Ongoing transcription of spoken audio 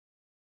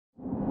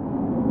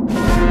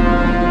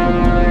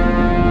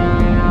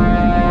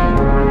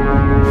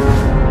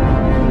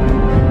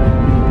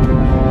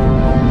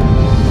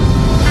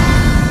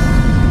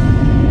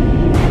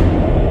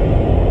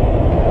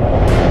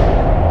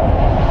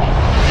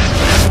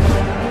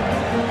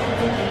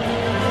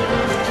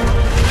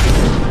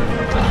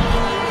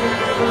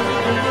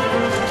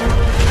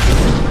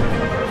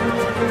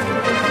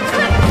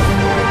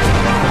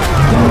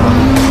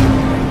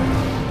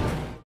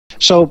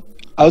So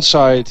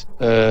outside,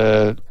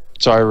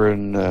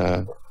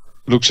 Tyron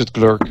looks at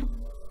Glurke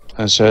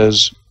and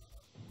says,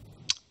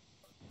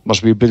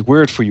 "Must be a bit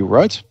weird for you,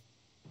 right?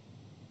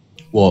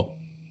 What?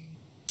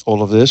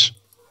 All of this."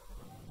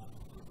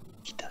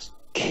 He doesn't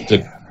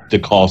care. The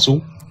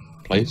castle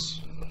place.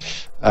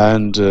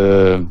 And,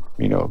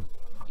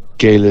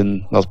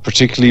 Galen not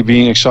particularly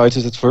being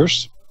excited at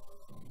first.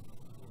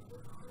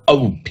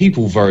 Oh,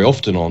 people very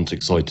often aren't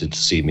excited to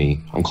see me.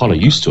 I'm kind of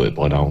used to it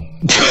by now.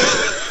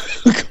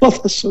 God,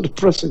 that's so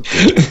depressing.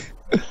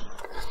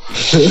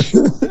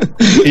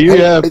 He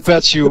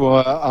pats you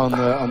on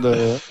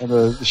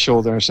the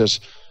shoulder and says,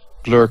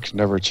 "Glurke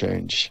never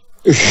change.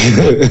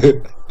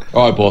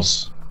 All right,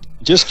 boss.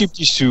 Just keep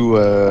these two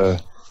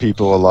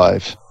people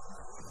alive,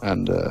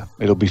 and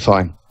it'll be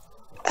fine."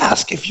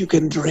 Ask if you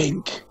can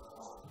drink.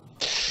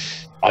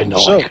 I know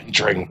So- I can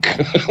drink.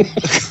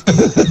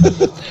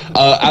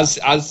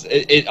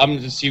 I'm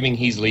assuming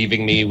he's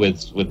leaving me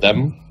with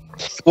them.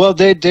 Well,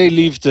 they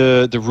leave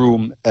the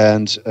room,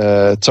 and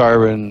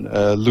Tyron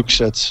looks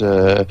at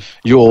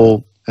you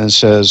all and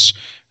says,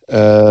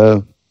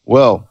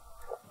 "Well,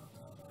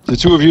 the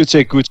two of you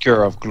take good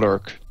care of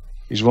Glurke.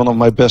 He's one of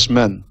my best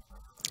men."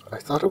 I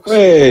thought it was.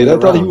 Wait, I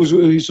thought he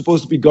was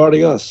supposed to be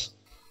guarding us.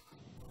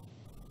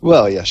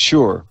 Well, yeah,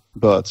 sure,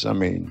 but I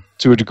mean,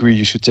 to a degree,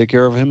 you should take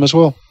care of him as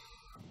well.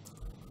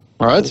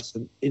 All right. That's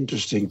an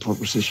interesting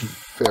proposition.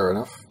 Fair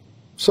enough.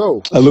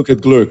 So, I look at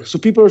Glurke. So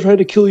people are trying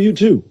to kill you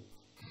too.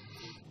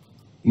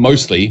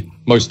 Most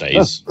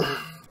days.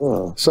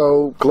 Oh,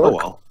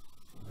 Glurke,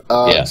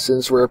 Yeah.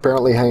 since we're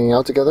apparently hanging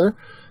out together,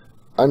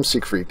 I'm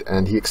Siegfried,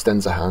 and he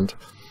extends a hand.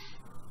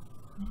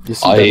 You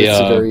see that it's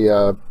a very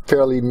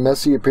fairly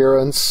messy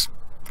appearance.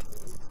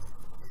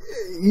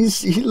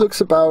 He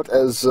looks about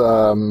as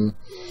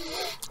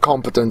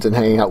competent in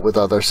hanging out with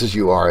others as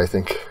you are, I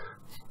think.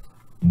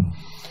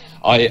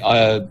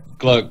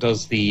 Glurke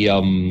does the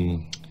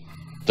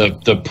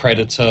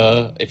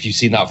Predator. If you've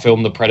seen that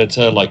film, The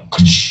Predator, like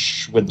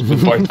with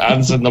both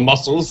hands and the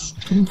muscles.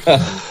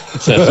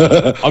 Says,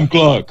 "I'm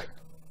Glurke."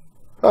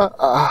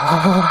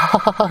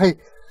 Hi.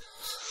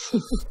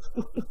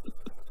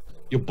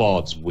 Your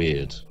bard's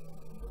weird.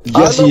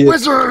 yes, I'm he a is.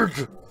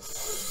 wizard!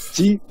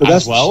 See, but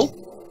As well.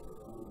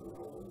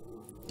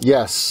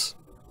 Yes.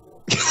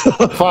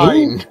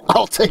 Fine,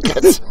 I'll take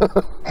it.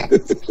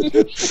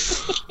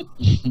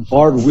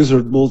 Bard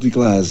wizard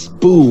multi-class.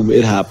 Boom!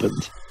 It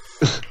happened.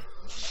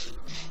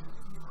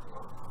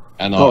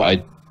 And Oh.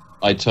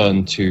 I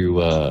turn to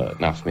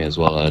Nafmi as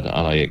well, and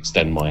I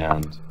extend my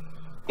hand.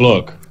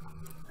 Glurke.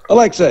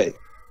 Alexei.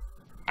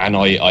 And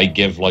I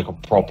give like a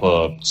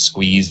proper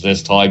squeeze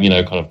this time,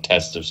 kind of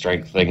test of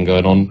strength thing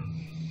going on.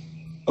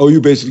 Oh, you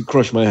basically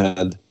crushed my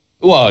hand.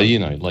 Well,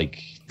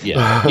 like,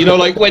 yeah.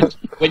 Like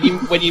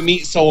when you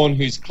meet someone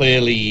who's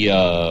clearly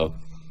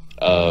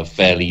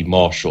fairly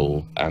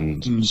martial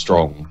and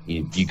strong,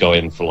 you go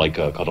in for like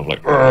a kind of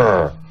like,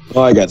 "Arr!"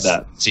 Oh, I get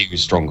that. See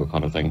who's stronger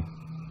kind of thing.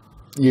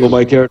 So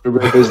my character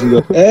basically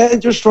goes,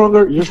 and you're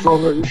stronger, you're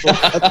stronger, you're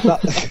stronger.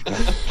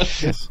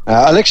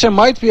 Alexei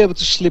might be able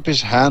to slip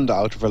his hand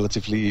out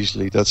relatively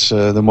easily. That's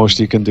the most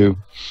he can do.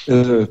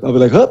 I'll be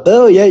like,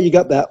 oh, yeah, you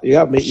got that. You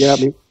got me, you got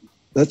me.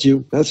 That's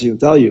you,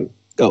 tell you.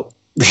 Go.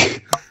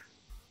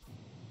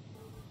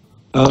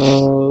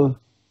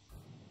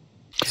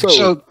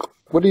 So,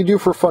 what do you do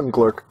for fun,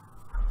 Glurke?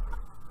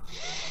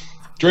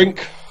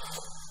 Drink.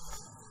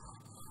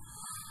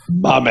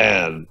 My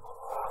man.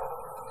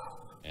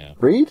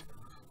 Read?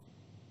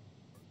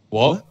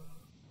 What?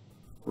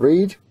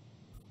 Read?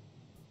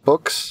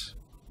 Books?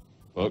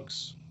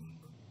 Books.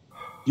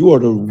 You are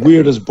the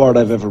weirdest bard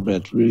I've ever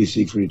met, really,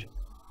 Siegfried.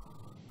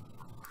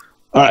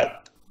 All right.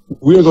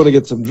 We are going to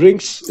get some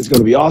drinks. It's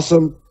going to be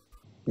awesome.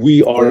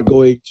 We are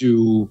going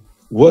to...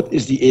 What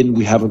is the inn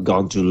we haven't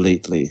gone to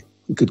lately?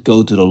 We could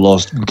go to the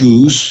Lost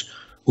Goose,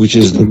 which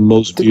is the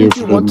most beer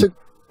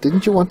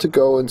Didn't you want to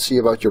go and see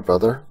about your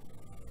brother?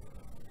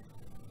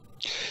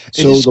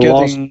 So the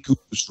Lost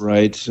Goose,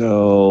 right?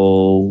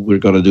 So we're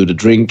going to do the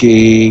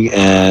drinking,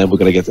 and we're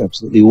going to get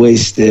absolutely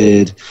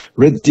wasted.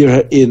 Red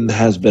Deer Inn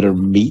has better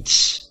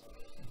meats.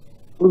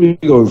 What are we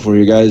going for,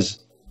 you guys?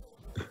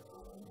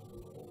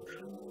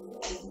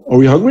 Are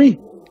we hungry?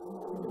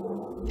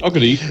 I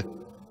could eat.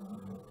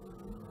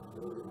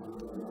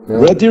 Yeah.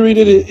 Red Deer Inn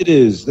it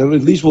is. Then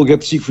at least we'll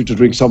get Siegfried to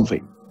drink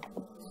something.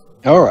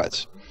 All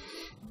right.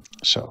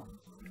 So,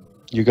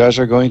 you guys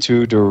are going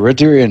to the Red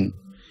Deer Inn.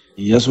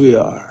 Yes, we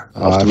are.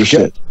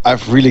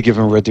 I've really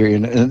given Red Deer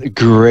Inn a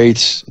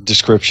great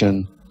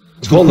description.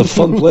 It's called a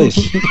fun place.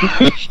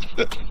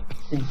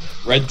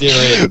 Red Deer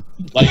Inn.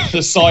 Like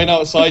the sign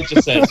outside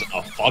just says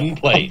a fun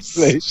place.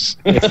 Yes.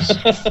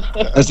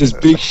 Has this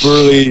big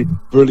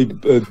burly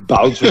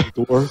bouncer at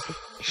the door.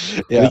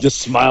 Yeah. And he just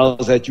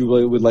smiles at you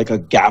with like a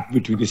gap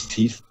between his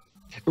teeth.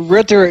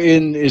 Red Deer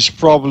Inn is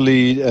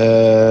probably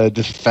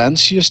the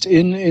fanciest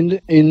inn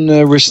in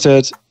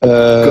Risted.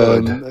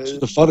 Good. It's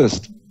the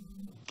funnest.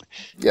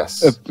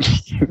 Yes.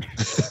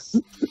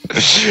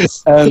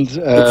 And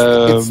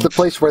it's the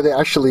place where they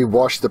actually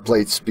wash the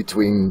plates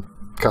between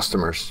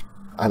customers.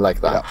 I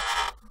like that.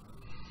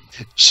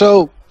 Yeah.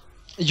 So,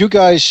 you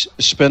guys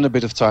spend a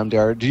bit of time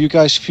there. Do you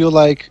guys feel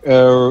like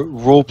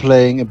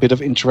role-playing, a bit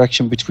of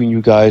interaction between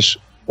you guys,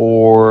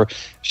 or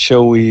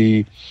shall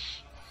we...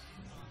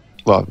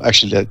 Well,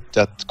 actually,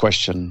 that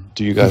question,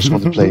 do you guys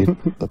want to play it?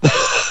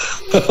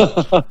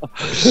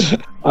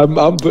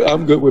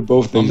 I'm good with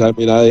both things. I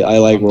mean, I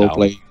like I'm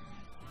role-playing.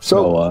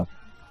 So,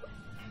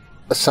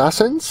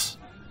 assassins?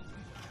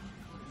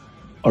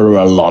 Are there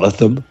a lot of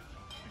them?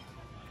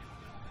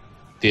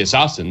 The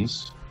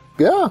assassins.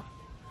 Yeah.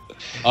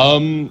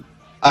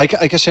 I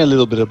can say a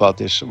little bit about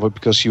this,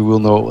 because you will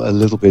know a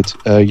little bit.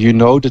 You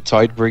know the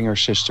Tidebringer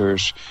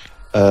sisters.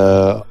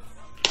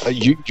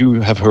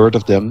 You have heard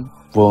of them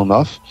well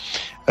enough.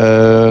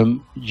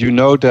 You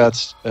know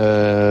that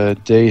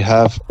they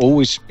have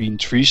always been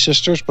 3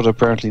 sisters, but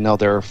apparently now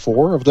there are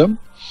 4 of them.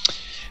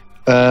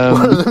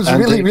 One of them's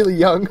really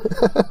young.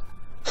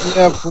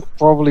 Yeah,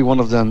 probably one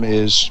of them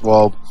is,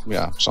 well,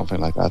 yeah, something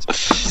like that.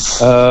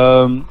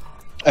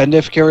 And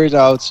they've carried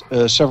out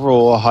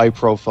several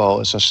high-profile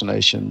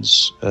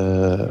assassinations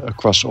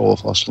across all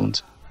of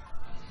Ostland.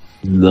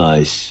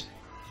 Nice.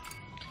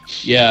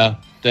 Yeah,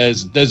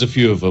 there's a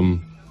few of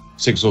them,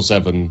 6 or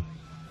 7.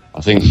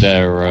 I think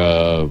they're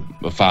a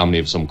family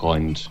of some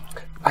kind.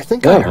 I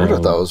think I heard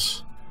of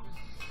those.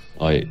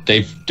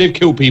 They've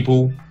killed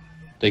people.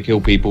 They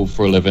kill people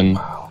for a living.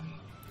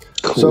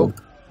 Cool. So,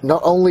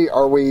 not only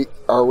are we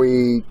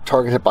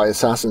targeted by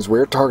assassins,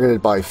 we're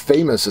targeted by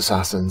famous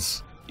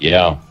assassins.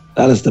 Yeah.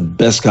 That is the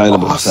best kind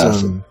of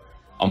assassin.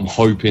 I'm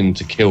hoping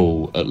to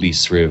kill at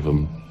least 3 of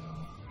them.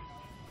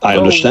 I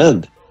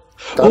understand.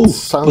 That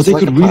sounds but they like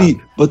could a plan. really,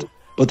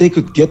 but they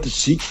could get to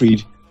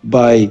Siegfried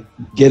by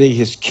getting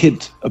his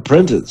kid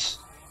apprentice.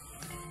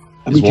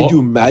 I mean, His what? can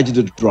you imagine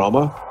the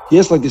drama? He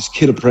has like this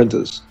kid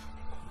apprentice.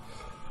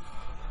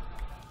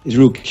 He's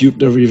real cute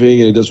and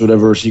everything, and he does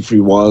whatever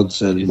Siegfried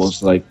wants, and he wants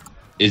to like.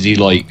 Is he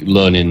like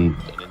learning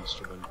an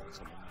instrument or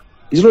something?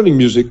 He's learning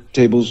music,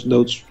 tables,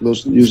 notes,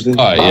 most usually.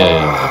 Oh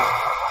yeah.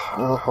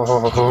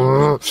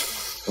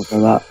 Stuff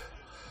like that.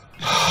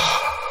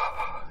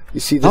 You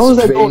see How is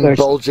this that going, vein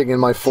actually? bulging in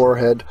my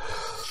forehead?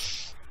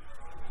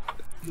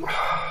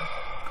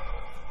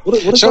 What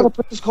is So- that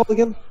apprentice called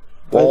again?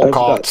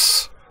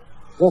 Walcott's.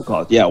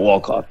 Walcott. Yeah,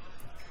 Walcott.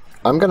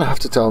 I'm gonna have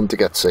to tell him to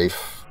get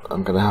safe.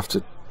 I'm gonna have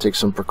to take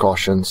some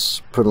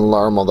precautions. Put an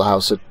alarm on the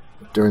house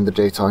during the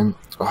daytime.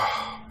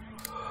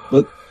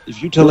 But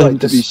if you tell Right, him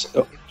to be,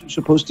 you're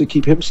supposed to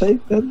keep him safe,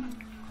 then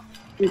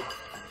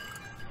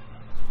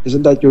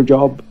isn't that your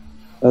job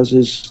as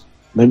his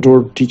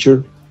mentor,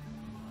 teacher,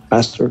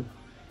 master?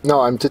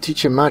 No, I'm to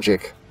teach him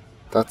magic.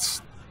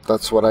 That's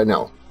what I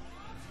know.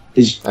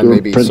 He's And your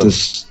maybe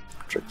apprentice.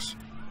 Tricks.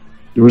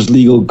 You're his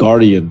legal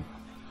guardian.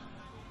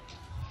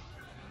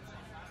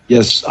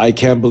 Yes, I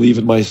can't believe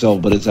it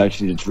myself, but it's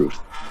actually the truth.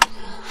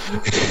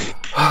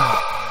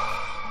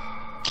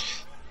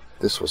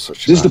 This was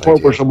such. This is a the bad part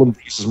idea. where someone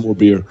brings us more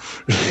beer.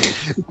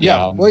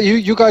 Yeah, well,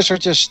 you guys are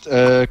just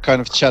kind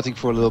of chatting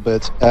for a little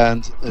bit,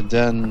 and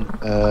then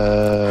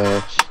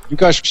you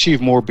guys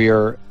receive more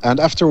beer, and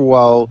after a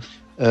while,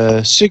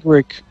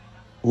 Siegfried,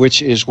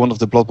 which is one of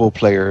the Blood Bowl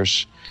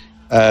players,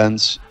 and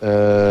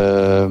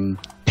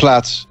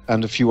Platt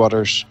and a few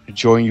others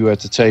join you at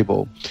the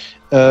table.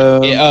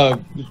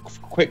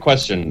 Quick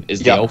question: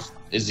 Is Yeah.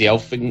 the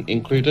elf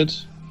included?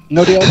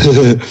 No, the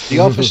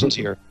elf isn't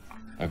here.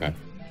 Okay.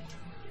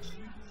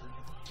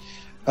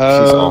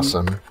 She's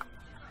awesome.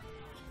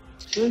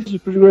 This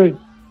is pretty great.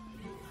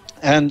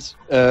 And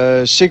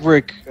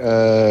Siegfried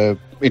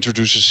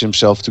introduces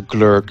himself to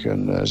Glurke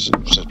and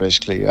says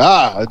basically,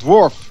 a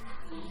dwarf.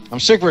 I'm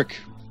Siegfried.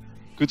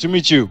 Good to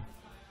meet you.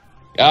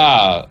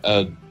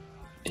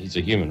 He's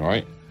a human,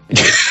 right?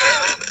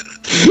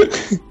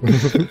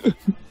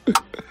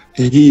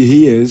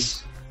 He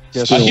is.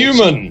 Yes, A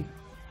human.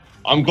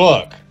 I'm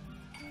Glurke.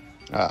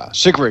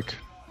 Siegfried.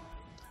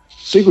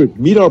 Sigrid,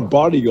 meet our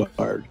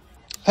bodyguard.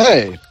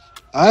 Hey,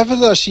 I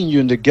haven't seen you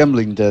in the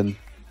gambling den.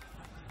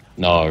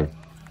 No.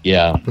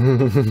 Yeah.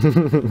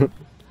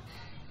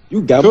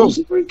 You gamble, Cool.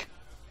 Sigrid?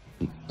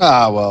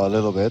 Well, a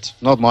little bit.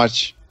 Not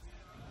much.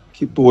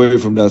 Keep away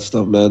from that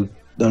stuff, man.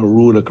 That'll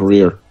ruin a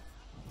career.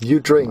 You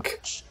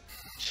drink.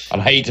 I'd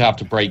hate to have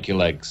to break your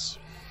legs.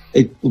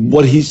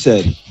 What he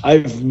said,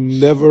 I've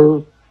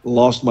never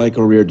lost my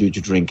career due to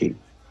drinking.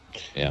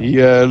 Yeah.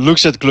 He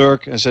looks at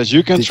Glurke and says,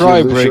 you can Did you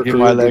try lose your breaking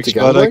my career due legs, to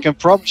but I gambling? can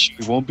promise you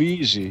it won't be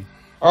easy.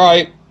 All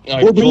right.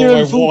 I We'll draw be here my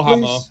in full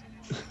warhammer.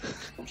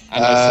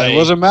 And I say, It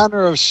was a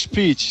manner of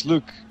speech.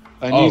 Look,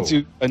 I Oh.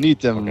 need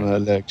them Okay.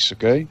 legs,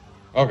 okay?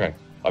 okay.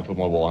 I put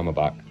my warhammer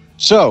back.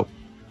 So,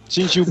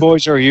 since you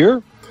boys are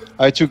here,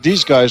 I took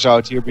these guys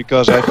out here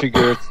because I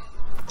figured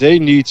they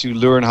need to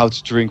learn how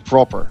to drink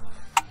proper.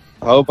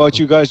 How about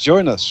you guys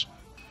join us?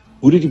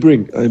 Who did you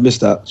bring? I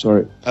missed that.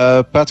 Sorry.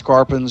 Pat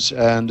Carpens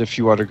and a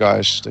few other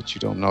guys that you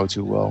don't know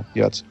too well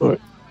yet.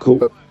 Cool.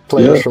 But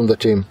players Yeah. from the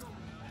team.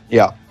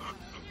 Yeah.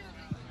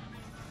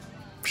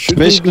 Shouldn't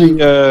Basically,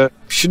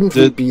 Shouldn't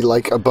the- we be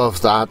like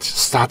above that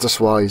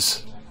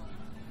status-wise?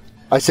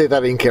 I say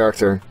that in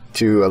character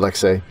to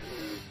Alexei.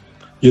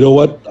 You know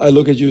what? I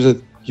look at you and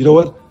said, you know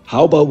what?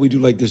 How about we do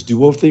like this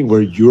duo thing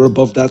where you're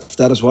above that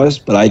status-wise,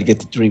 but I get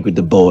to drink with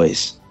the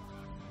boys.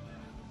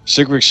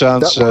 Siegfried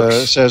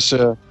says,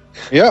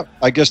 yeah,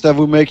 I guess that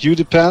would make you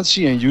the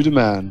pansy and you the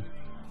man.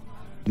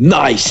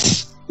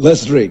 Nice!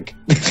 Let's drink.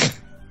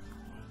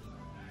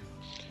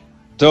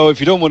 Though if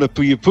you don't want to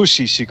be a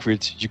pussy,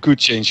 Siegfried, you could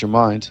change your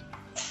mind.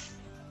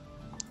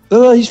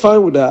 No, he's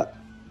fine with that.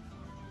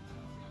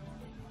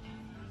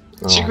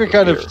 Siegfried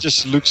kind of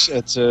just looks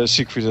at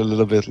Siegfried a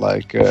little bit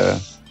like,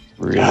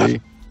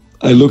 really?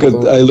 I look at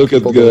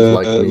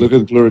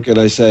Glurke and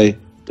I say,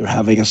 they're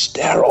having a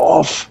stare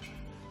off.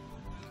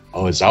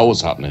 Oh, is that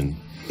what's happening?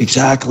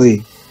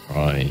 Exactly.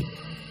 Right.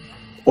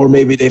 Or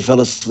maybe they fell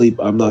asleep.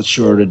 I'm not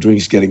sure. The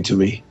drink's getting to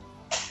me.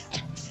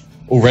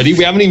 Already?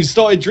 We haven't even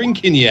started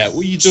drinking yet.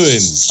 What are you doing?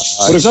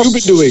 What have you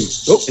been doing?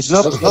 Oh, it's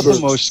not the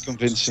most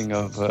convincing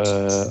of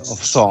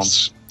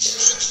taunts.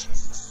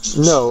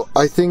 No,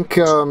 I think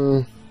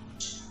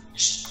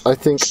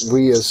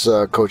we as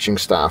coaching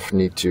staff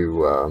need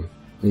to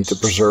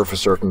preserve a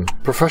certain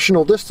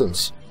professional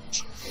distance.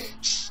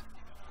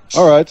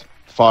 All right,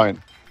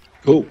 fine.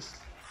 Cool.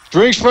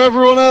 Drinks for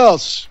everyone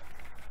else.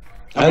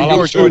 And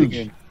you're joining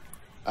in.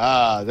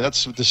 Ah,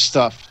 that's the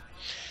stuff.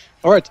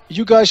 All right,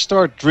 you guys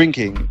start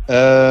drinking,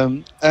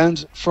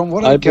 and from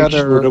what I gather,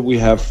 sure that we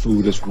have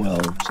food as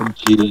well. Some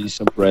cheese,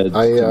 some bread,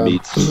 some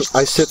meat.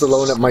 I sit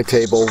alone at my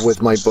table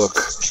with my book,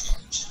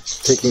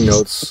 taking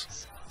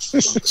notes.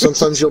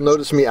 Sometimes you'll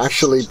notice me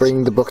actually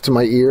bringing the book to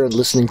my ear and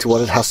listening to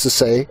what it has to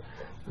say.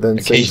 Then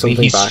saying occasionally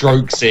something he back.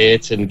 strokes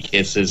it and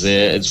kisses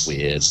it. It's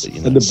weird. But,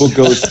 you know. And the book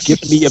goes,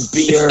 give me a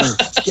beer.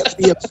 Give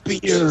me a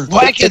beer.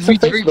 Why can't we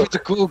drink with the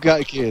cool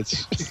guy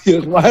kids?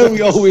 Why are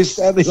we always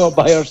standing on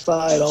by our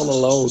side all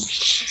alone?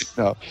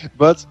 No,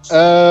 but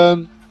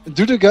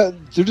do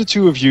the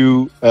two of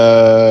you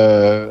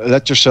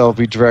let yourself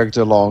be dragged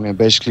along and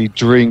basically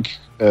drink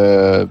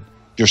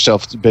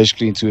yourself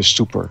basically into a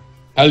stupor?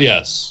 Hell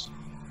yes.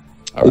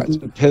 All right. It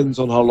depends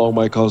on how long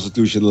my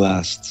constitution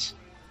lasts.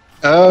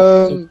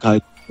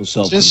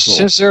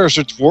 Since there's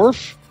a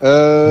dwarf,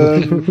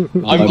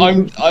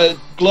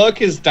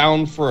 Glurke is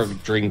down for a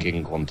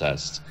drinking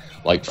contest,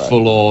 like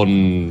full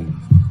on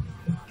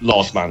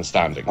last man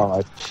standing. All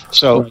right,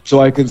 so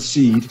I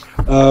concede.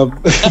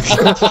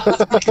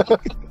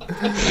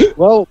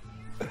 Well,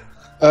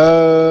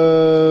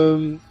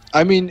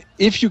 I mean,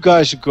 if you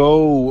guys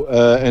go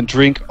and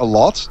drink a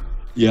lot,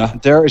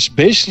 there is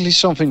basically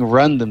something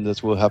random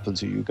that will happen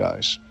to you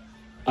guys.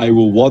 I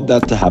will want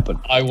that to happen.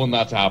 I want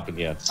that to happen,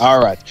 yes.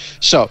 All right.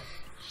 So,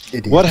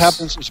 Idiots. What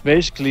happens is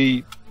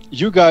basically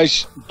you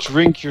guys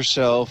drink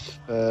yourself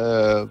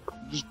to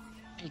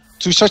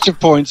such a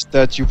point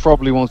that you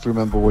probably won't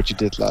remember what you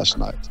did last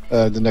night,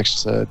 the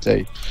next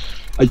day.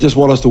 I just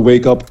want us to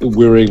wake up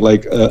wearing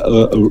like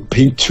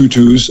pink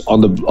tutus on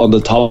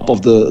the top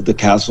of the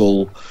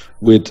castle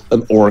with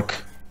an orc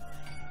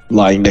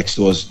lying next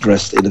to us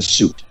dressed in a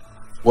suit.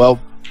 Well,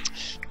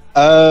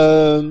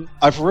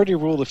 I've already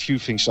ruled a few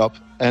things up,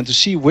 and to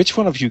see which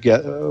one of you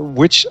get,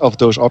 which of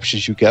those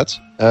options you get,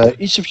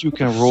 each of you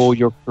can roll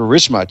your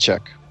charisma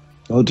check.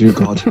 Oh dear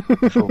God!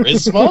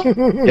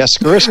 Charisma? Yes,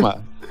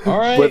 charisma. All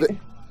right.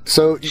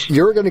 So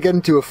you're going to get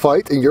into a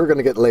fight, and you're going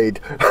to get laid.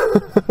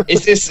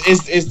 Is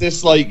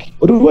this like?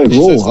 What do I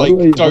roll? Is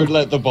this don't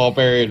let the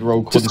barbarian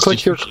roll. Just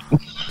click your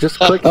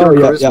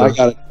charisma. Yeah, I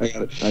got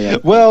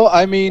it. Well,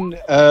 I mean.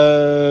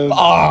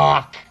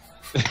 Fuck!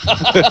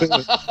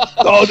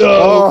 Oh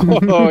no!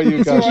 Oh,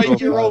 you guys right,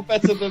 you roll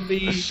better than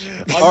me.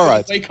 All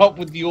right. Wake up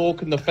with the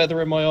orc and the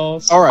feather in my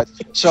arse. All right.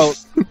 So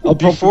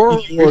before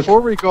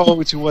we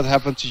go to what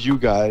happened to you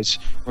guys,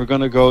 we're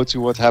gonna go to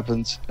what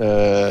happened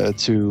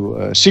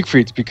to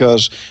Siegfried,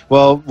 because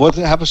what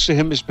happens to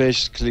him is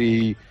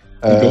basically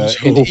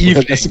in the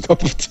evening. Has a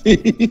cup of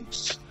tea.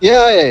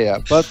 Yeah.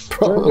 But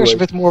there's a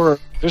bit more.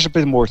 There's a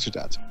bit more to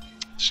that.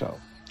 So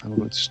I'm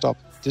going to stop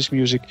this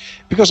music,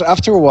 because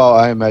after a while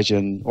I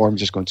imagine, or I'm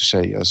just going to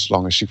say, as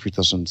long as Siegfried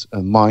doesn't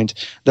mind,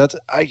 that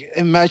I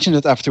imagine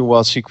that after a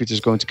while Siegfried is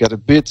going to get a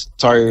bit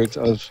tired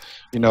of,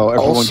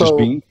 everyone just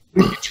being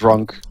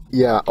drunk.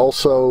 Yeah,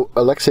 also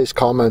Alexei's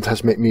comment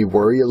has made me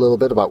worry a little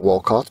bit about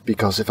Walcott,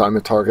 because if I'm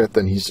a target,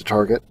 then he's the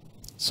target.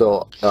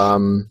 So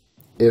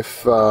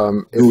if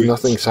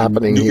nothing's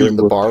happening here in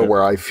the bar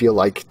where I feel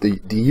like the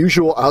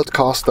usual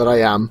outcast that I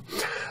am,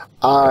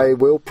 I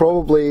will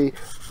probably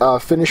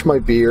finish my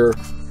beer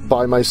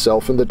by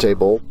myself in the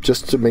table,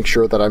 just to make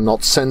sure that I'm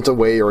not sent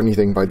away or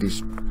anything by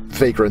these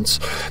vagrants.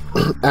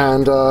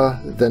 And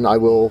then I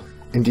will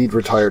indeed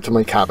retire to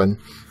my cabin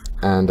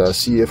and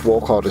see if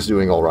Walcott is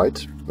doing all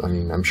right. I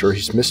mean, I'm sure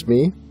he's missed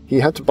me. He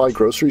had to buy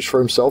groceries for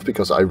himself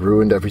because I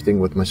ruined everything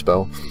with my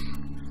spell.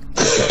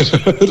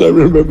 I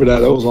remember that.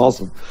 That was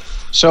awesome.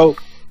 So,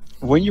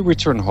 when you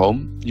return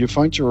home, you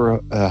find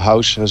your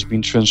house has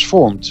been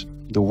transformed.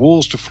 The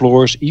walls, the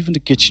floors, even the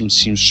kitchen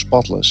seems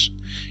spotless.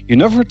 You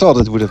never thought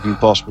it would have been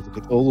possible to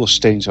get all those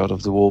stains out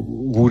of the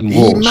wooden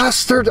walls. He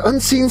mastered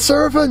Unseen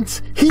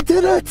Servant! He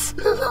did it!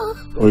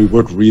 Or he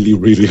worked really,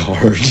 really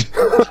hard.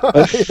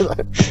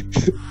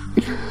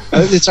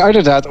 It's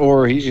either that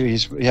or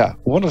he's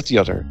one or the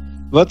other.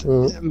 But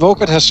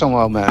Volkert has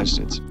somehow managed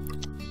it.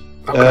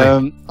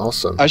 Okay.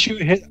 Awesome. As you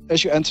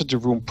enter the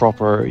room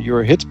proper,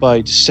 you're hit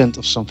by the scent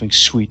of something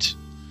sweet.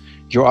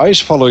 Your eyes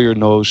follow your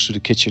nose to the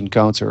kitchen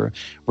counter,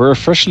 where a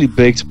freshly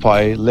baked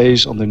pie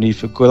lays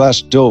underneath a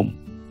glass dome.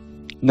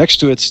 Next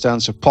to it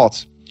stands a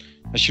pot.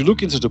 As you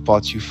look into the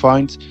pot, you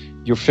find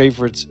your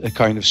favorite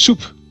kind of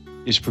soup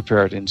is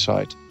prepared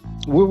inside.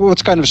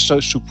 What kind of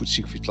soup would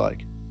Siegfried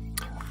like?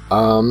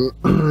 A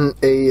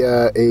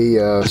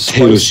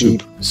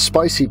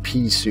spicy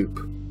pea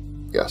soup.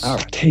 Yes.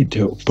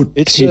 Potato.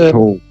 It's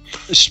a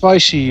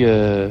spicy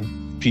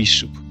pea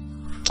soup.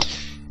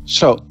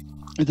 So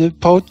the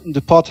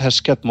pot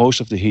has kept most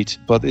of the heat,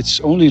 but it's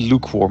only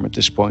lukewarm at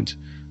this point.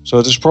 So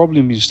it has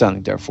probably been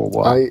standing there for a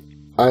while.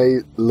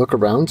 I look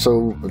around.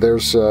 So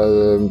there's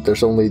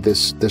only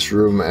this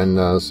room and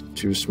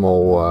 2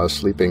 small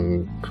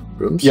sleeping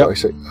rooms. Yep. So I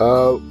say,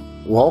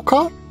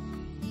 Walcott?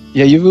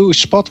 Yeah, you will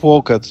spot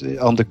Walcott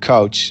on the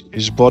couch,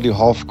 his body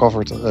half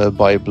covered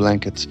by a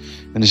blanket,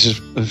 and his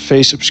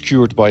face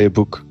obscured by a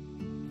book.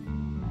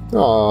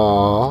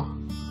 Aww.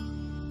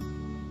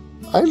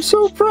 I'm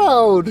so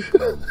proud.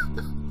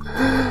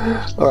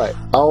 All right,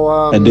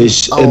 and they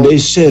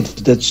said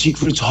that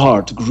Siegfried's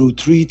heart grew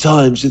 3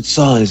 times its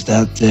size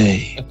that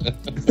day.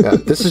 Yeah,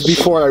 this is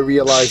before I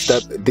realized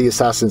that the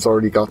assassins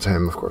already got to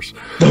him, of course.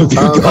 Oh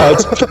dear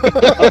God.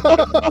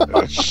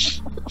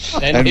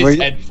 Then his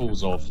head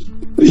falls off.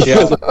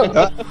 Yeah,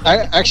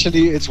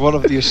 actually, it's one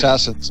of the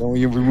assassins. And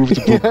when you remove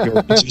the book,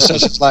 the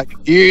assassin's like,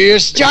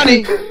 "Here's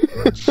Johnny."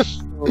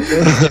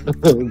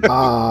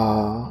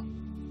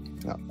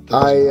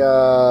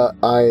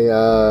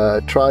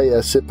 I try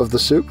a sip of the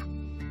soup.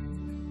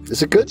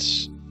 Is it good?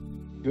 It's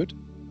good.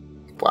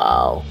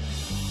 Wow,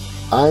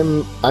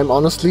 I'm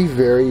honestly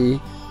very,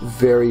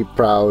 very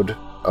proud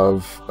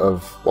of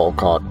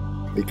Walcott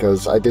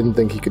because I didn't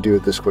think he could do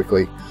it this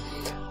quickly.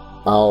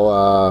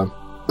 I'll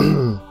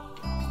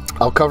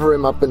I'll cover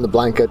him up in the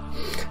blanket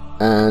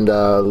and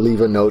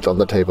leave a note on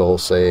the table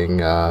saying,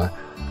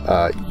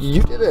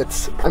 "You did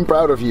it! I'm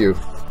proud of you."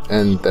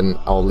 And then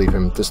I'll leave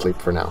him to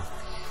sleep for now.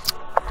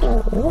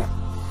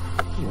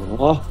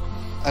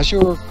 As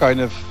you're kind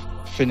of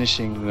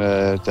finishing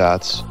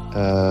that,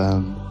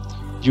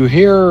 you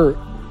hear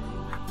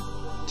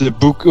the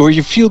book, or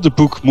you feel the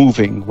book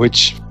moving,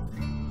 which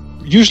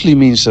usually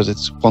means that it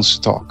wants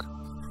to talk.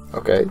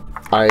 Okay.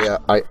 I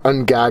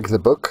ungag the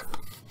book.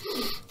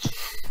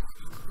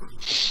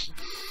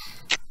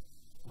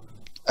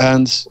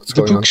 And What's the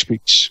going book on?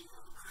 speaks.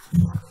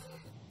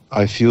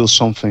 I feel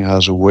something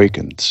has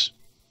awakened.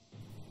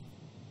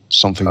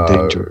 Something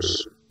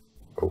dangerous.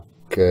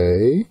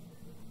 Okay.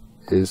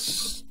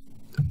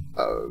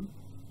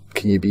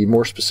 Can you be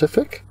more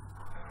specific?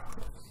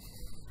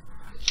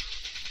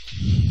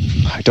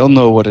 I don't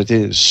know what it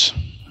is,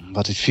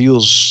 but it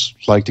feels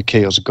like the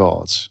Chaos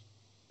Gods.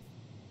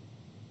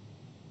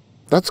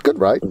 That's good,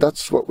 right?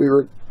 That's what we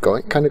were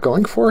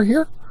going for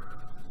here?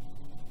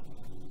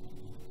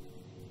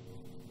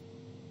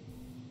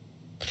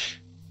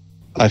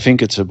 I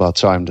think it's about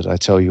time that I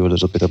tell you a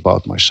little bit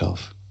about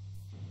myself.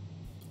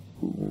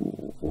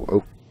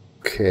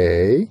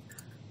 Okay.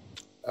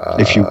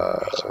 If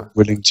you're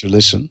willing to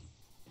listen.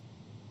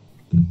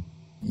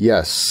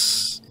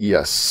 Yes.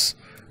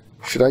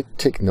 Should I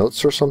take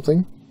notes or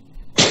something?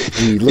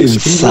 He looks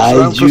Inside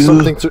around for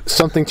you.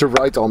 something to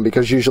write on,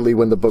 because usually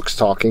when the book's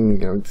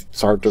talking,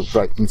 it's hard to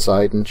write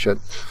inside and shit.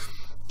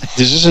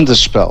 This isn't a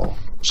spell,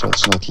 so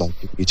it's not like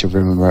you need to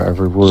remember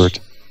every word.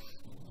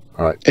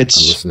 All right, It's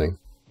I'm listening.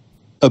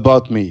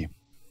 about me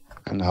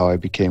and how I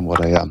became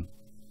what I am.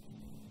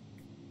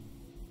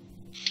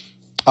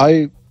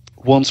 I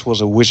once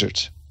was a wizard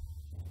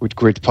with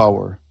great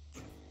power.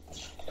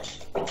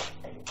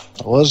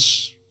 I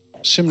was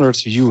similar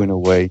to you in a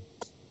way.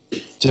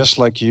 Just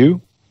like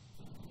you,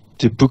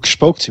 the book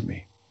spoke to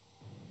me.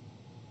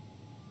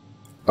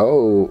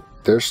 Oh,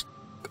 there's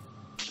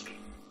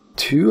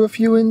 2 of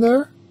you in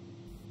there?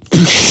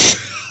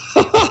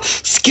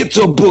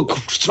 Schizo book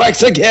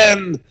strikes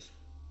again.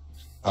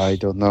 I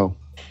don't know.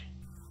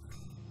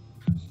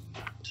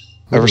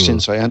 Ever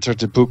since I entered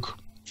the book,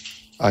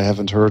 I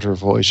haven't heard her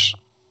voice.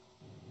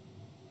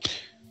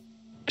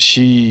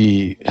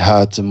 She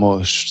had the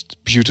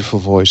most beautiful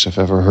voice I've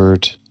ever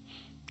heard.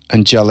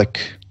 Angelic.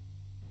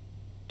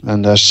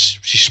 And as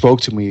she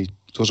spoke to me,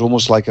 it was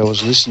almost like I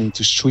was listening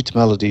to sweet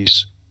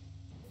melodies.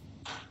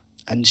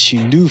 And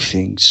she knew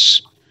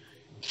things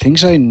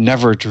I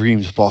never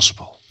dreamed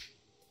possible.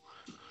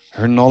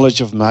 Her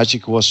knowledge of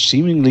magic was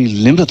seemingly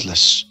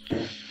limitless.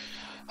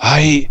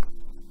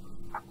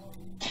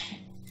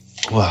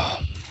 Well,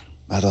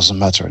 that doesn't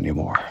matter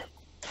anymore.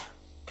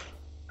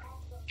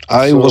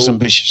 I was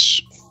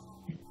ambitious.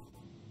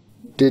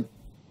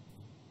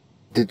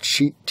 Did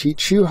she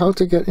teach you how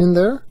to get in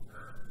there?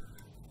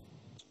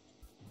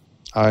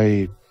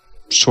 I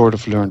sort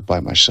of learned by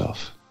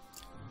myself.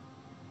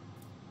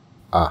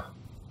 Ah.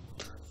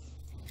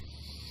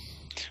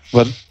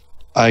 But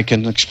I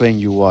can explain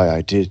you why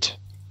I did.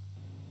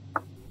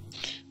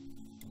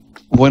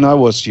 When I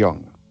was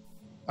young,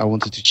 I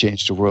wanted to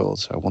change the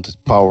world. I wanted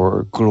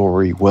power,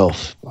 glory,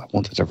 wealth. I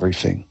wanted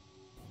everything.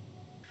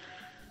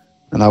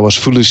 And I was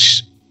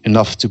foolish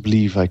enough to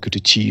believe I could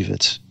achieve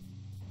it.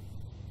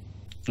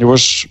 There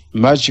was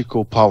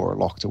magical power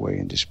locked away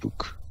in this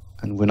book.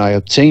 And when I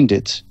obtained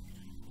it,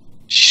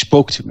 she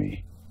spoke to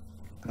me.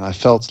 And I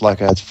felt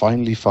like I had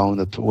finally found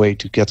a way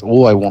to get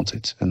all I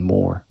wanted and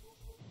more.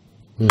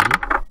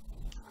 Mm-hmm.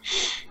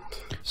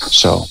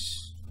 So.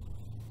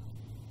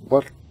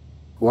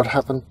 What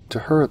happened to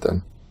her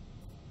then?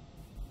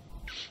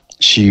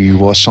 She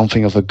was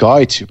something of a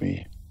guide to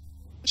me.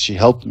 She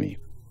helped me.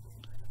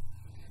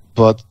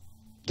 But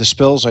the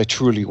spells I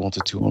truly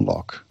wanted to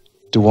unlock,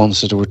 the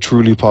ones that were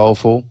truly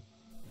powerful,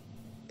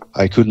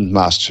 I couldn't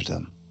master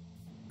them.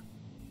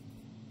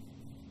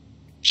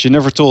 She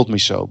never told me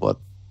so, but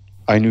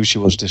I knew she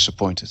was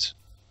disappointed.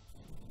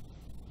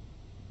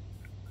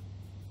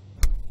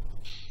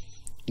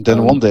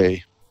 Then one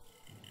day,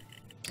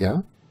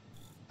 yeah,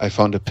 I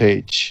found a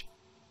page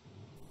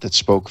that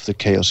spoke of the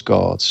Chaos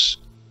Gods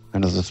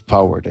and of the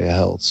power they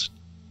held.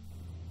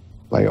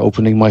 By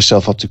opening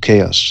myself up to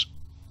chaos,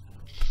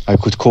 I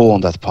could call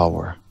on that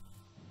power.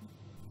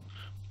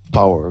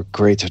 Power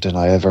greater than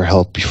I ever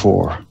held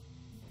before.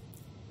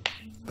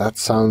 That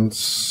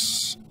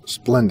sounds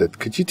splendid.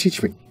 Could you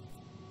teach me?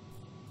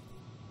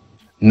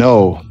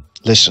 No,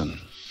 listen.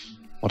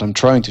 What I'm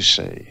trying to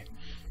say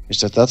is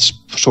that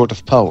sort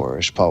of power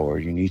is power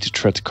you need to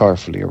tread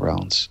carefully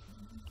around.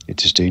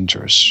 It is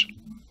dangerous.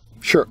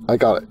 Sure, I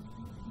got it.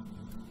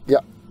 Yeah.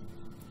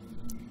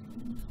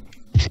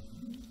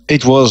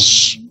 It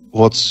was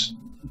what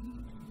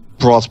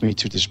brought me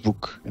to this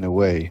book, in a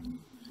way.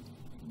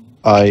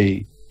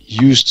 I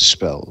used the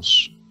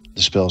spells.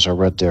 The spells I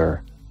read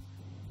there.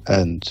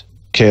 And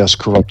chaos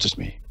corrupted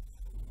me.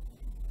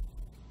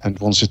 And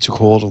once it took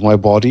hold of my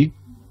body,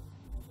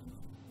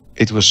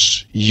 it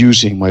was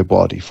using my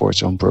body for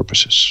its own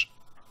purposes.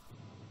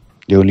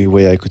 The only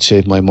way I could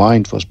save my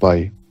mind was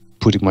by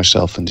putting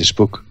myself in this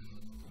book.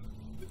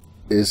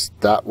 Is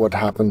that what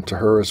happened to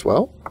her as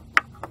well?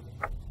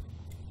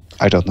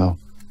 I don't know.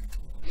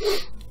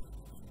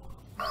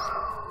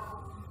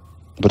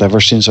 But ever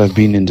since I've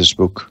been in this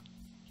book,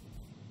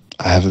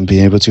 I haven't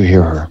been able to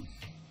hear her.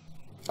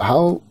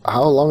 How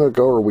long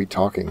ago are we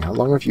talking? How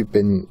long have you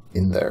been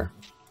in there?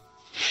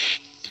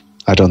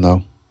 I don't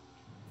know.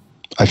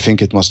 I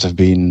think it must have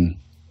been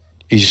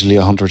easily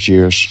 100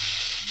 years.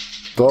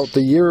 Well,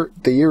 the year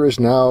is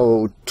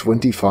now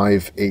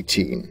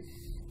 2518.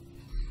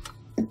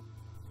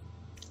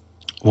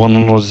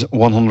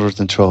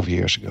 112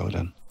 years ago,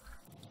 then.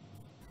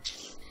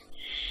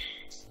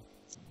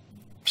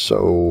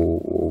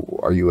 So,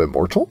 are you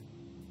immortal?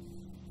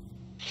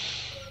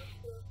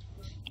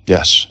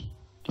 Yes,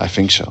 I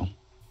think so.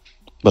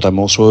 But I'm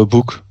also a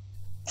book.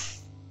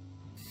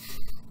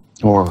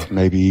 Or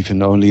maybe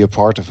even only a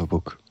part of a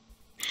book.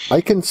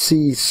 I can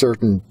see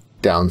certain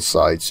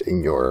downsides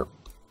in your,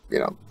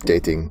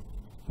 dating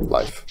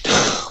life.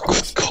 Oh,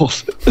 God.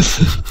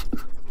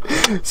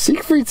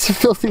 Siegfried's a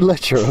filthy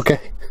lecher,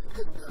 okay?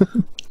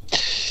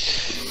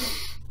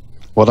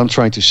 What I'm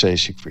trying to say,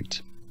 Siegfried,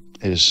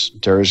 is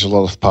there is a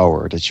lot of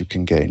power that you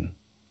can gain.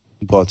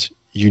 But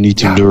you need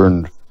to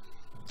learn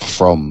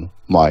from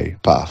my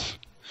path.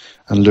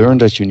 And learn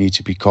that you need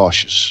to be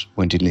cautious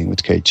when dealing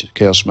with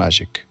chaos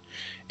magic.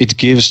 It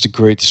gives the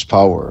greatest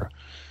power,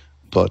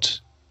 but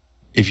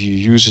if you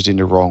use it in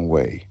the wrong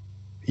way,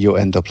 you'll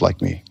end up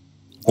like me,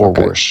 or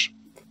worse.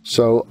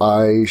 So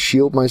I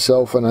shield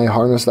myself and I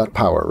harness that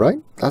power, right?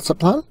 That's a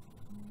plan?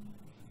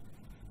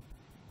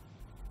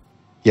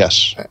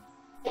 Yes.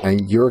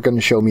 And you're going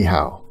to show me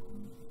how?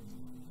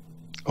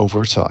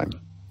 Over time.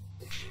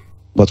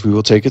 But we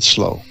will take it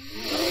slow.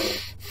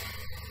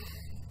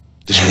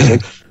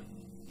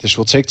 This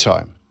will take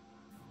time.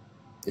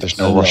 There's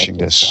no rushing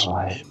this.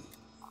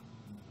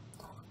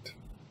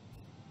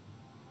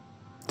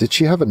 Did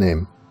she have a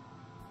name?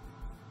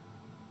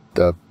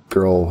 The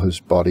girl whose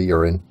body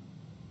you're in?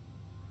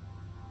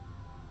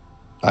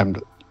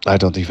 I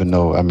don't even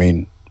know. I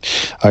mean,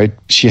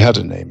 she had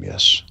a name,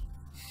 yes.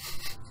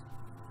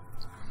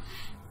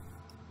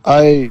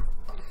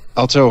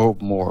 I'll tell her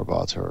more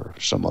about her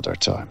some other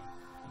time.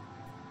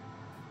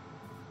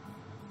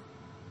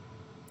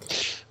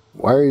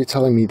 Why are you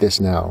telling me this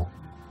now?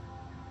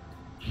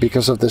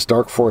 Because of this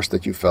dark force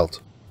that you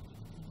felt?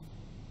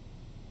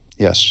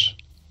 Yes.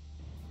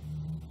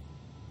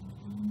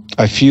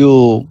 I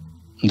feel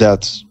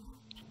that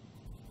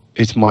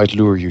it might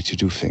lure you to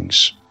do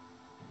things.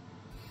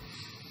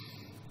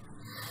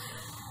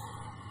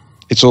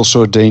 It's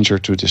also a danger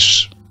to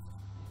this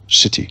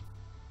city.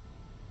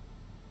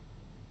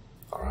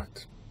 All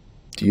right.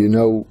 Do you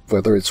know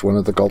whether it's one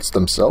of the gods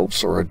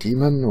themselves or a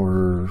demon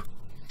or...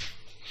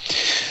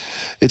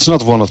 It's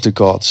not one of the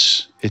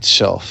gods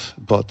itself,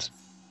 but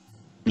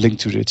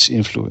linked to its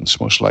influence,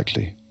 most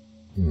likely.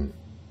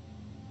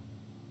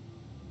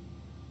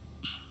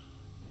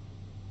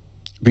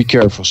 Be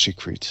careful,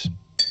 Siegfried.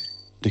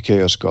 The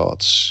Chaos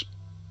Gods,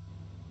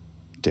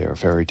 they are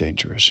very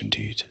dangerous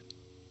indeed.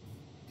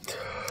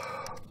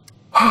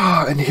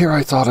 And here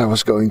I thought I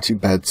was going to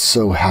bed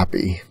so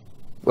happy.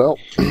 Well,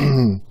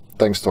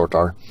 thanks,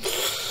 Tortar.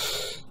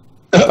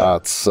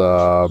 That's,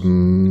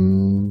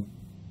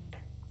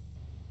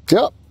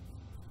 yeah.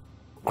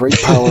 Great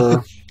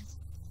power,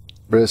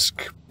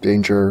 risk,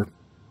 danger.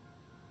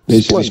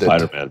 Basically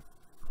Splendid. Spider-Man.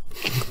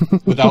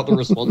 Without the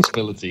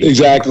responsibility.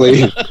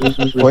 Exactly.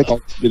 Wait,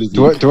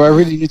 do I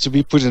really need to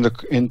be put into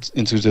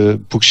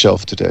the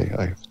bookshelf today?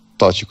 I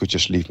thought you could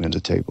just leave me on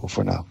the table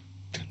for now.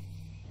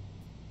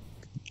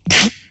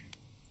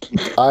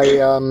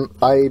 I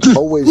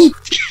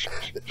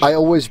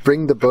always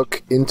bring the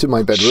book into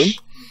my bedroom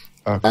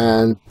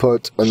and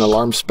put an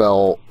alarm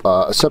spell,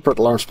 a separate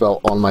alarm spell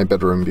on my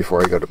bedroom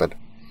before I go to bed.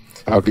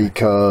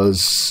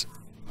 Because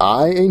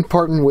I ain't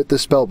parting with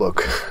this spell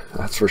book,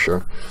 that's for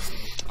sure.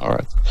 All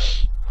right.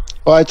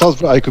 Well, I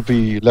thought I could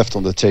be left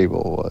on the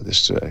table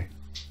this today.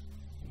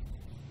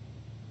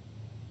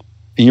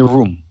 In your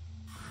room.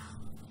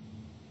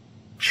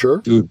 Sure.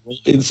 Dude,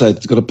 inside,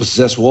 it's gonna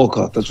possess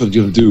Walcott. That's what it's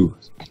gonna do.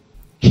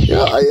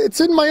 Yeah, it's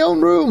in my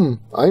own room.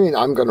 I mean,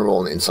 I'm gonna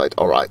roll an insight.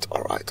 All right.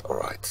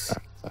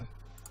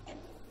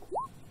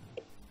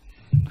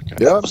 Okay.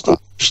 Yeah,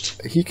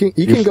 he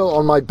can go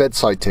on my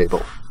bedside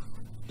table.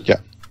 Yeah,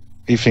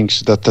 he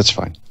thinks that's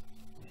fine.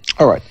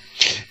 All right.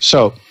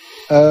 So,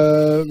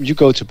 you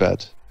go to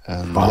bed.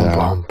 And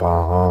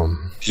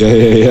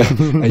Yeah.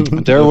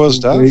 and there was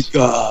that. Wake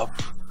up.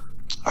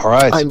 All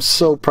right. I'm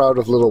so proud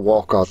of little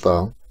Walcott,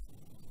 though.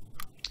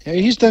 Yeah,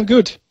 he's done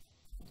good.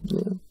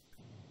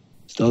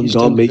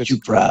 Don't make you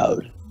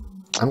proud.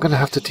 I'm gonna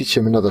have to teach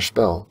him another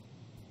spell.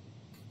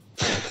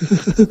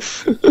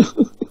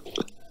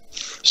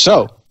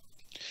 So,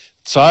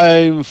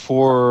 time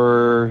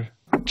for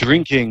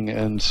drinking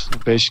and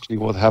basically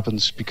what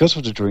happens because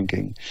of the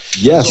drinking.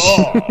 Yes.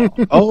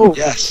 Oh,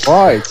 Yes.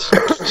 right.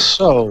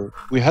 So,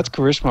 we had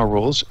charisma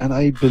rolls, and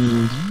I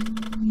believe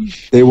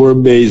They were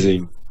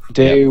amazing.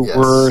 they Yes.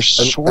 were An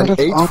sort of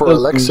 8 on for the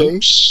Alexei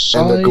loose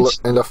and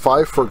side. a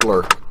 5 for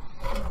Glurke.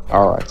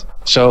 All right.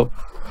 So,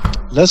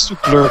 let's do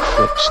Glurke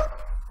first.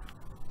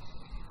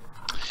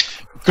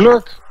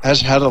 Glurke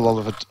has had a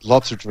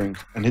lot to drink,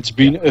 and it's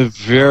been a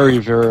very,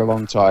 very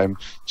long time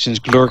since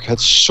Glurke had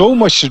so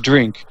much to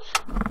drink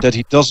that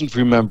he doesn't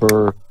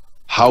remember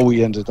how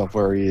he ended up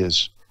where he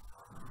is.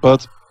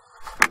 But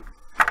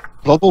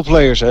Blood Bowl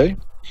players, eh?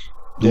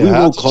 Do They we had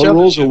roll to con challenge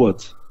rolls or him.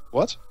 what?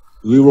 What?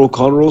 Do we roll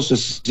con rolls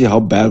just to see how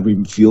bad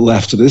we feel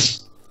after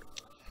this?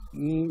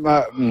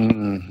 Not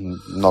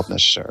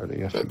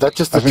necessarily. I think. That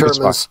just I think it's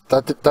determines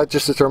that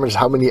just determines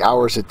how many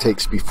hours it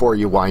takes before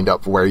you wind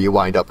up where you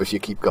wind up if you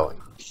keep going.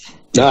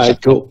 All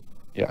right, cool.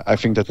 Yeah, I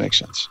think that makes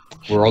sense.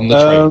 We're on the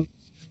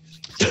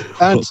train.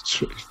 And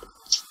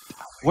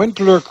when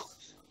Glurke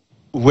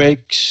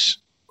wakes,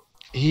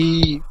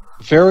 he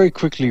very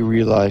quickly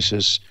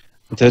realizes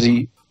that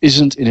he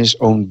isn't in his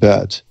own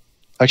bed.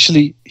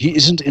 Actually, he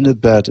isn't in a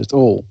bed at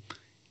all.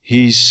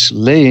 He's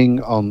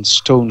laying on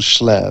stone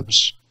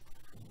slabs.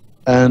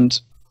 And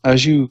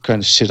as you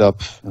kind of sit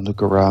up and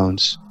look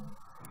around,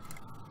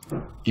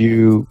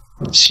 you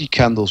see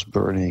candles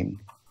burning.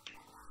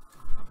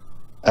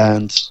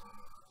 And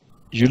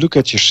you look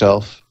at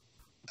yourself,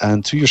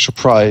 and to your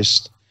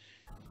surprise,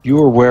 you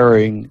are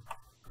wearing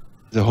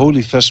the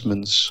holy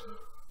vestments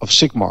of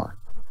Sigmar.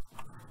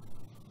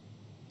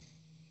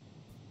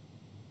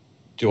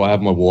 Do I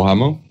have my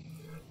warhammer?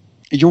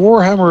 Your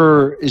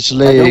warhammer is I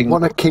laying. don't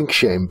want to kink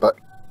shame, but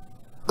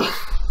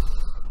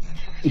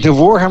The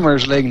warhammer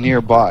is laying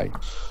nearby.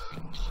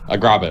 I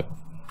grab it.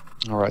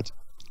 All right.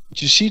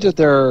 You see that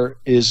there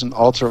is an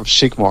altar of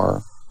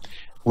Sigmar,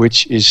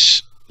 which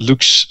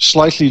looks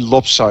slightly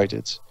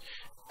lopsided,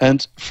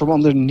 and from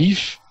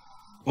underneath,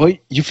 well,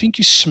 you think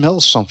you smell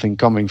something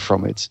coming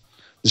from it.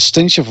 The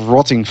stench of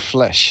rotting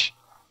flesh.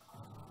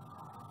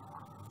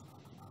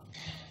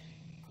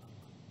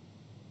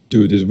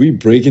 Dude, did we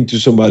break into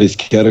somebody's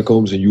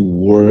catacombs and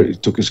you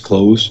took his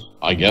clothes?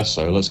 I guess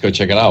so. Let's go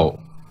check it out.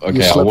 you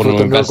Okay, I slept want with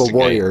to the Nurgle investigate.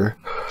 warrior.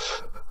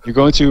 You're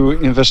going to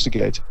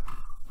investigate.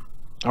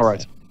 All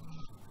right.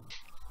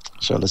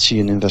 So let's see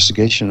an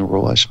investigation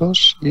roll, I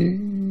suppose.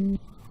 Yeah.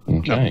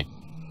 Okay.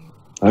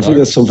 I think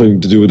that's something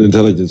to do with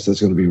intelligence.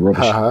 That's going to be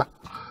rubbish. Haha.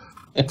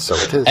 So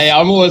it is. Hey,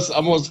 I'm always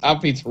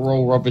happy to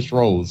roll rubbish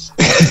rolls.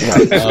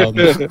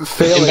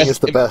 Failing is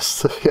the investi-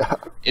 best. Yeah.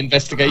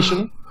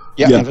 Investigation?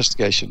 Yeah,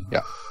 investigation.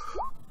 Yeah.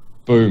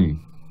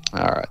 Boom.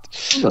 All right.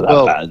 Not that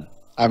Well, bad.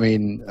 I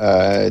mean,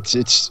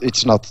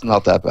 it's not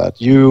that bad.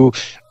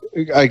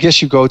 I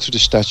guess you go to the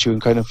statue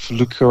and kind of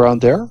look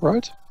around there,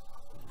 right?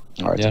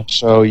 All right. Yeah.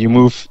 So you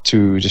move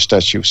to the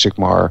statue of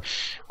Sigmar,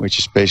 which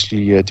is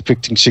basically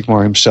depicting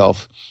Sigmar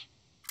himself.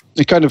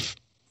 You kind of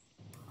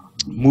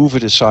move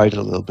it aside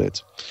a little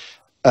bit,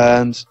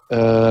 and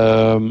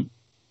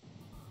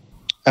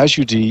as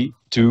you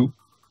do,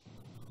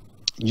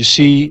 you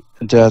see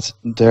that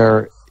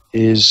there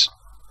is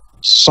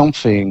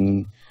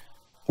something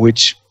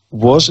which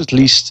was at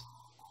least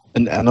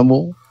an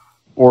animal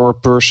or a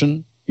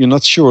person. You're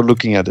not sure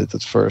looking at it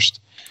at first,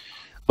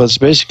 but it's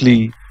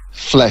basically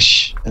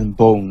flesh and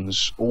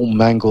bones all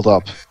mangled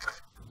up.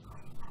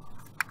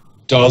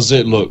 Does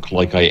it look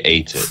like I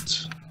ate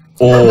it,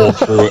 or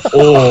threw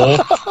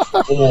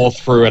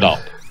it up?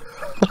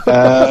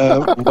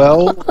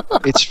 Well,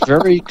 it's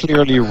very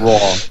clearly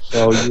raw,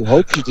 so you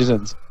hope you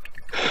didn't.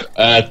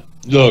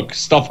 Look,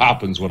 stuff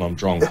happens when I'm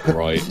drunk,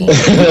 right?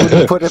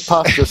 Put it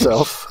past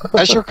yourself.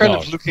 As you're kind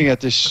of looking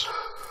at this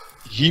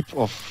heap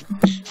of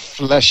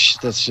flesh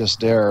that's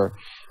just there,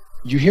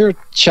 you hear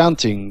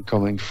chanting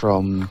coming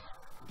from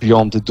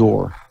beyond the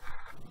door.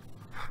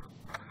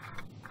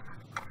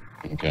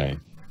 Okay.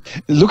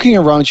 Looking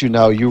around you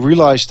now, you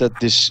realize that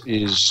this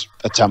is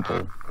a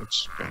temple,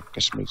 which I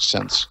guess makes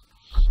sense.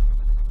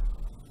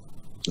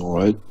 All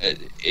right.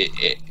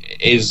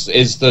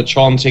 Is the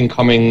chanting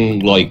coming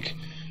like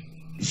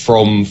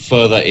from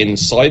further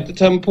inside the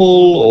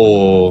temple,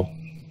 or?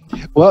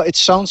 Well, it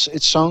sounds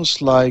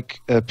like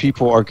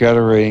people are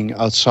gathering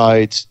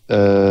outside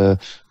the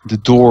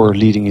door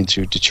leading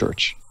into the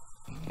church.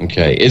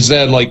 Okay. Is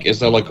there like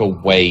a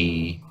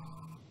way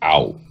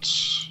out?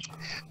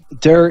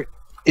 There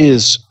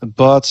is,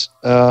 but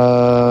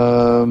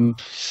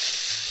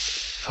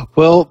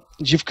well,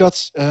 you've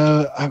got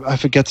I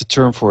forget the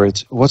term for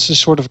it. What's the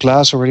sort of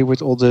glass already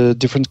with all the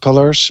different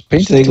colors?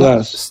 Painted Stained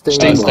glass.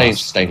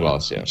 Stained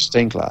glass, yeah.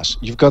 Stained glass.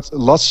 You've got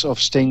lots of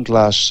stained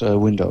glass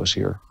windows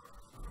here.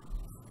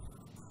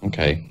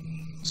 Okay.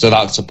 So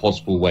that's a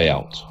possible way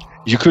out.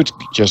 You could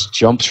just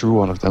jump through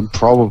one of them.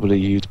 Probably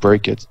you'd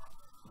break it.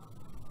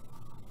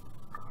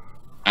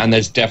 And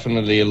there's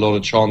definitely a lot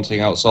of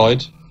chanting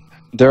outside.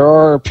 There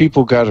are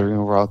people gathering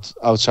around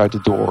outside the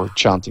door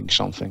chanting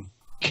something.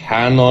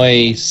 Can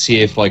I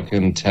see if I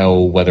can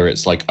tell whether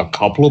it's like a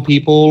couple of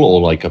people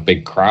or like a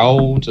big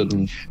crowd?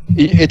 And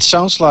It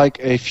sounds like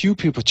a few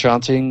people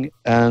chanting,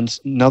 and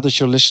now that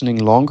you're listening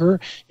longer,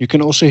 you can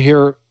also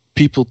hear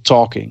people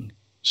talking.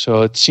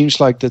 So it seems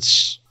like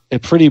that's a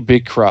pretty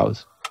big crowd.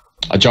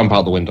 I jump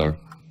out the window.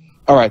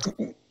 All right.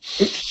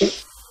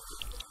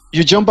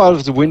 You jump out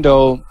of the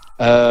window.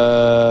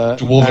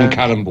 Dwarven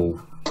cannonball.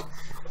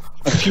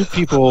 A few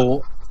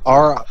people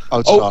are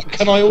outside. Oh,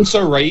 can I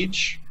also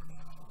rage?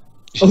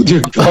 Oh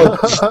dear God!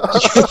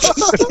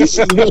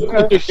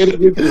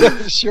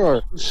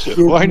 Sure.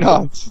 Why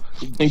not?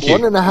 Thank you.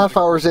 1.5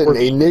 hours in,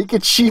 a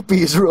naked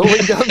sheepy is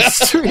rolling down the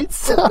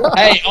streets.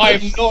 Hey,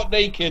 I'm not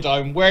naked.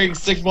 I'm wearing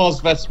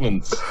Sigmar's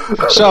vestments.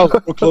 So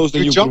close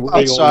you jump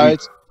outside,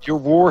 your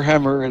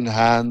warhammer in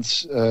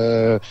hand,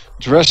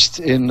 dressed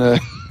in the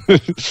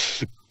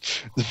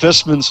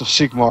vestments of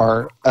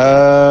Sigmar.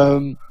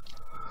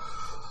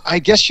 I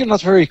guess you're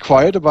not very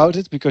quiet about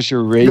it because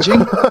you're raging.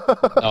 No,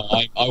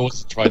 I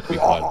wasn't trying to be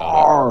quiet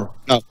about it.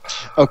 No.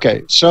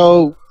 Okay,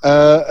 so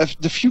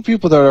the few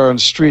people that are on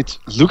the street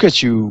look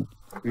at you,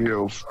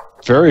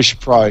 very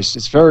surprised.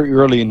 It's very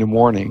early in the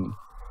morning.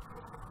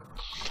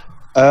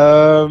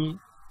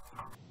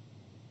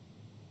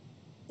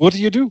 What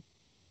do?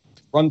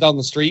 Run down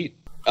the street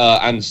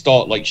and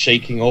start like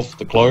shaking off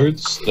the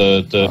clothes,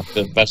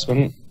 the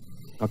vestment.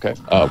 Okay.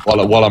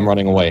 While I'm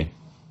running away.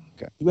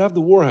 You have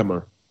the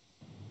warhammer.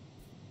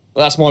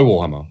 Well, that's my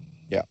warhammer.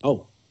 Yeah.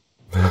 Oh.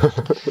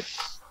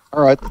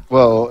 All right.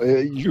 Well,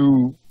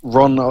 you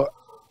run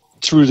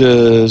through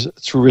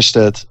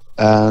Risted,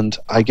 and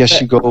I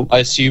guess you go. I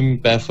assume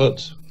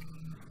barefoot.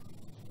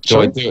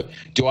 Sorry?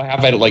 Do I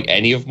have like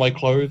any of my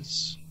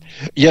clothes?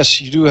 Yes,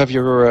 you do have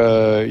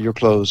your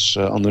clothes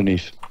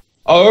underneath.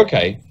 Oh,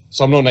 okay.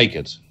 So I'm not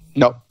naked.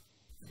 No.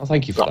 Oh,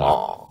 thank you for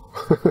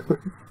that.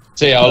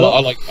 So yeah,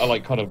 I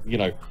like kind of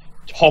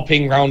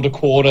hopping round a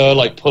corner,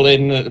 like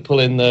pulling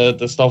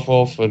the stuff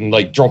off and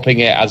like dropping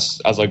it as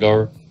I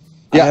go.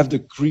 I have the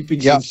creeping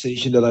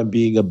sensation that I'm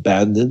being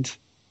abandoned.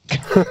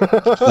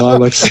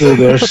 I'm like still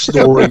there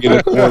snoring in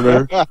a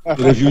corner.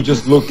 And if you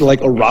just looked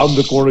like around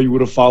the corner, you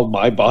would have found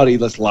my body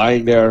that's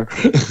lying there.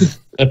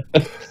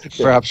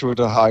 Perhaps with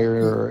a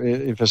higher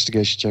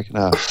investigation check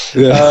now.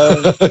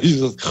 Yeah.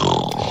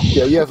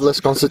 Yeah, you have less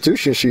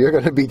constitution, so you're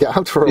going to be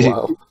down for a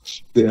while.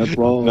 Yeah,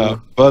 probably.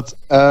 No. But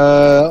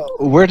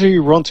where do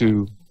you run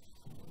to?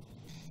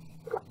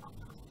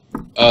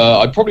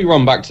 I'd probably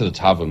run back to the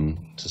tavern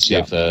to see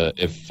if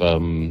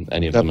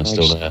any of them are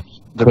still there.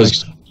 That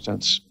makes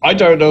sense. I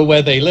don't know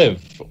where they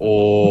live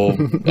or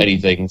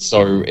anything,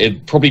 so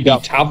it'd probably be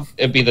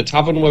it'd be the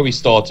tavern where we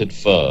started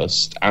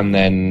first, and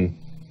then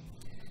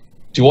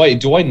do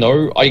I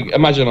know? I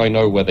imagine I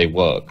know where they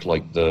work,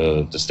 like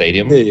the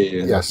stadium. Yeah.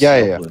 Yes.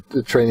 Yeah.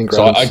 The training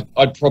grounds. So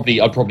I'd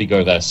probably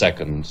go there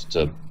second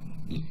to.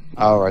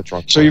 All right.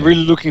 So you're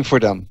really looking for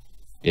them?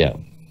 Yeah.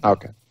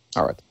 Okay.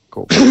 All right.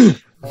 Cool.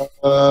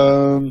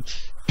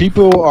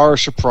 People are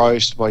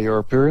surprised by your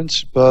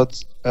appearance,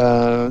 but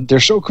they're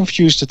so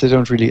confused that they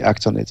don't really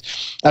act on it.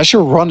 As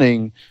you're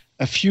running,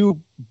 a few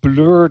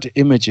blurred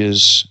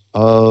images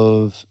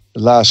of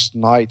last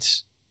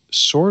night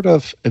sort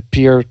of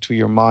appear to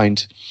your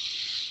mind.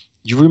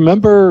 You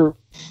remember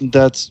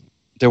that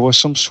there was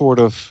some sort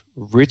of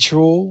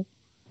ritual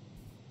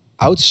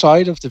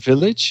outside of the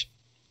village.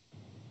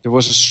 There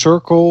was a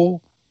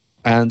circle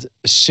and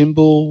a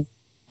symbol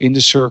in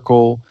the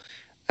circle,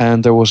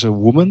 and there was a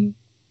woman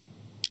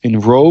in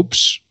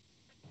robes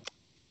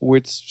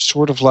with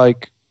sort of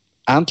like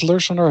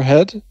antlers on her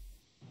head.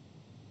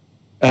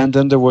 And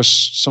then there was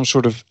some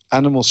sort of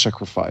animal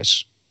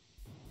sacrifice.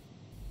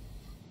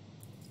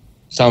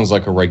 Sounds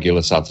like a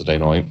regular Saturday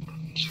night.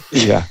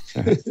 Yeah.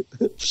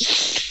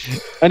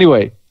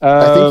 Anyway.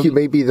 I think you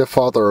may be the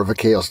father of a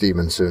chaos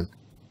demon soon.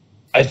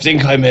 I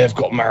think I may have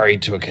got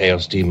married to a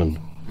chaos demon.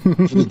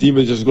 The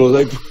demon just goes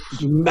like,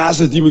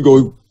 massive demon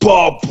going,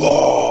 bah,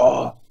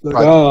 bah. Like,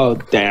 Right. oh,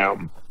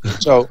 damn.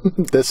 So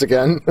This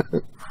again?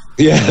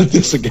 Yeah,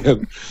 this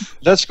again.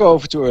 let's go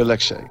over to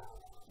Alexei.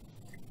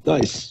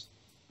 Nice.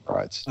 All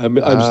right.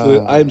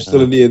 I'm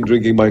still in the inn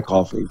drinking my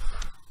coffee.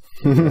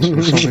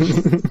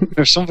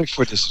 There's something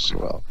for this as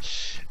well.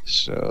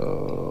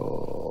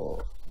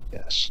 So,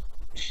 yes.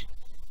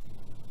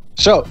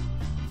 So,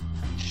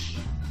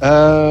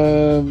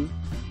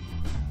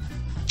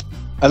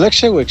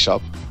 Alexei wakes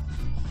up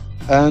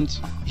and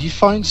he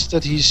finds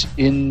that he's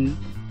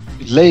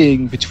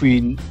laying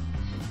between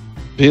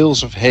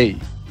bales of hay.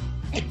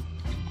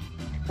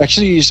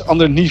 Actually, he's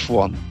underneath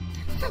one.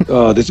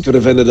 Oh, this could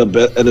have ended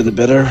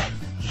better.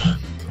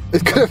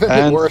 It could have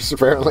ended worse,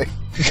 apparently.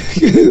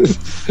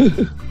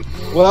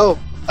 Well,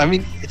 I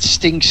mean, it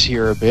stinks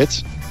here a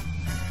bit.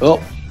 Well,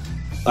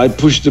 I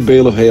pushed the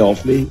bale of hay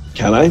off me.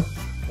 Can I?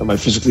 Am I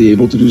physically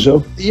able to do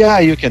so? Yeah,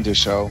 you can do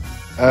so.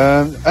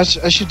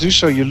 As you do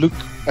so, you look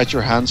at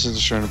your hands at a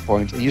certain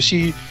point, and you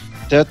see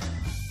that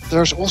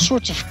there's all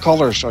sorts of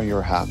colors on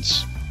your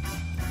hands.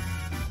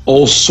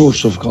 All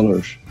sorts of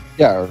colors.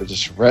 Yeah,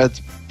 just red,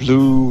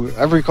 blue,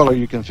 every color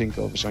you can think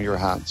of is on your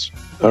hands.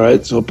 All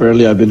right, so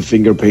apparently I've been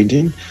finger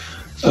painting.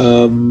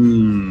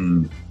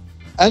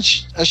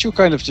 As you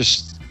kind of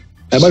just...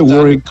 Am I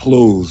wearing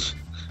clothes?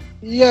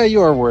 Yeah,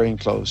 you are wearing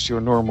clothes,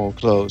 your normal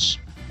clothes.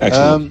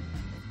 Excellent.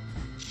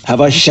 Have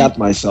I shat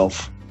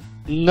myself?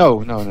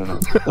 No.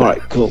 All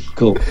right, cool.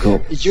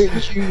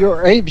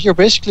 You're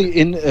basically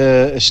in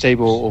a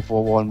stable of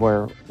one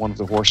where one of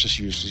the horses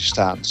usually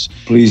stands.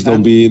 Please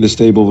don't be in the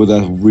stable with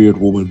that weird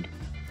woman.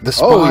 The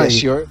spy. Oh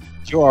yes,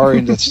 you are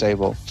in that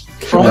stable.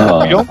 From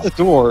beyond the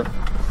door,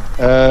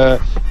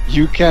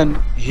 you can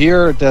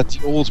hear that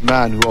the old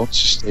man who owns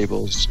the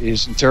stables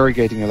is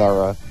interrogating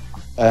Alara,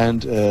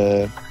 and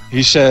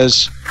he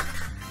says,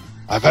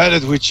 "I've had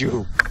it with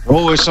you.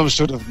 Always some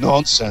sort of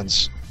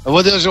nonsense. And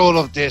what is all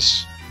of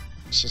this?"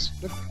 He says,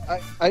 "Look,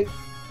 I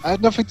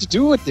had nothing to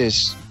do with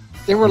this.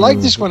 They were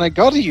like this when I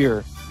got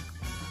here."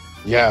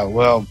 "Yeah,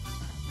 well,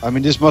 I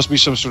mean, this must be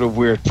some sort of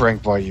weird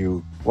prank by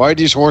you. Why are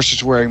these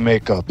horses wearing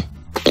makeup?"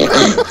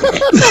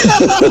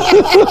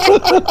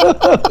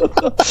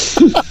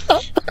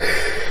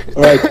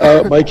 All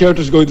right, my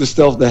character's going to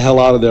stealth the hell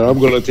out of there. I'm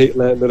going to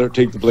let her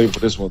take the blame for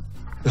this one.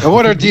 And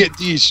what are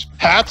these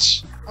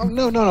hats? Oh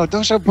no,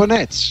 those are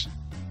bonnets.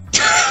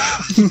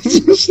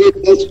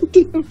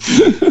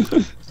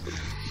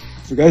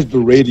 The guy's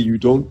berating you.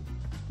 Don't.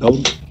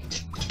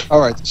 All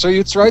right, so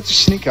you try to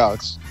sneak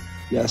out.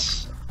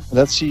 Yes.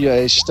 Let's see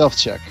a stealth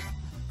check.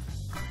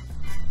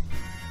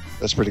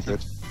 That's pretty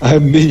good.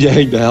 I'm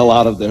ninjaing the hell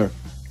out of there.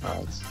 All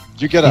right.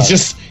 You get out.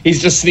 He's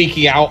just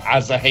sneaking out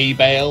as a hay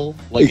bale,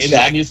 like Exactly.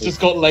 and he's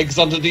just got legs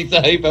underneath the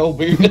hay bale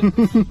moving.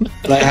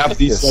 And I have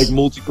these like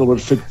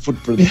multicolored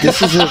footprints.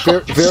 This is a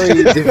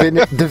very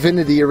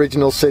Divinity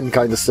Original Sin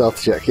kind of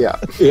stealth check, yeah.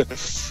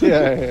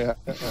 Yeah.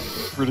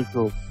 Pretty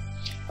cool.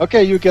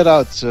 Okay, you get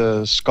out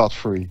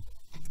scot-free.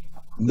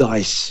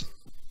 Nice.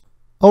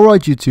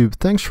 Alright YouTube,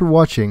 thanks for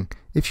watching.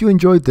 If you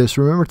enjoyed this,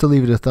 remember to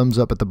leave it a thumbs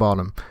up at the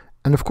bottom.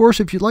 And of course,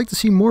 if you'd like to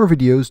see more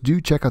videos,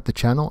 do check out the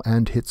channel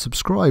and hit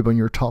subscribe on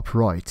your top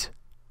right.